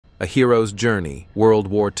A Hero's Journey, World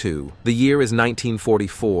War II. The year is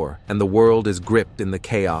 1944, and the world is gripped in the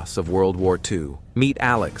chaos of World War II. Meet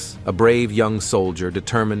Alex, a brave young soldier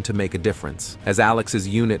determined to make a difference. As Alex's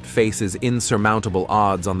unit faces insurmountable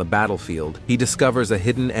odds on the battlefield, he discovers a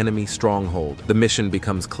hidden enemy stronghold. The mission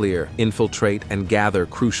becomes clear: infiltrate and gather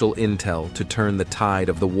crucial intel to turn the tide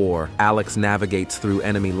of the war. Alex navigates through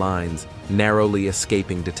enemy lines, narrowly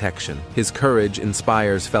escaping detection. His courage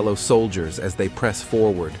inspires fellow soldiers as they press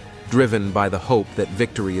forward, driven by the hope that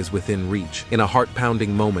victory is within reach. In a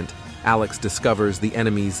heart-pounding moment, Alex discovers the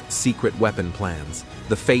enemy's secret weapon plans.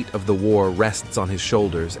 The fate of the war rests on his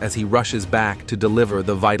shoulders as he rushes back to deliver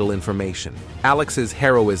the vital information. Alex's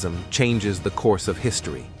heroism changes the course of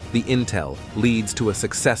history. The intel leads to a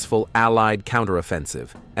successful Allied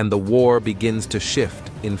counteroffensive, and the war begins to shift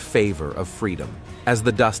in favor of freedom. As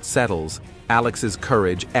the dust settles, Alex's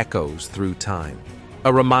courage echoes through time.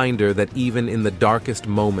 A reminder that even in the darkest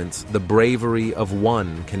moments, the bravery of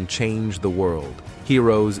one can change the world.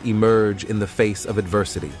 Heroes emerge in the face of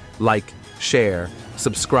adversity. Like, share,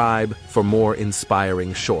 subscribe for more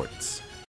inspiring shorts.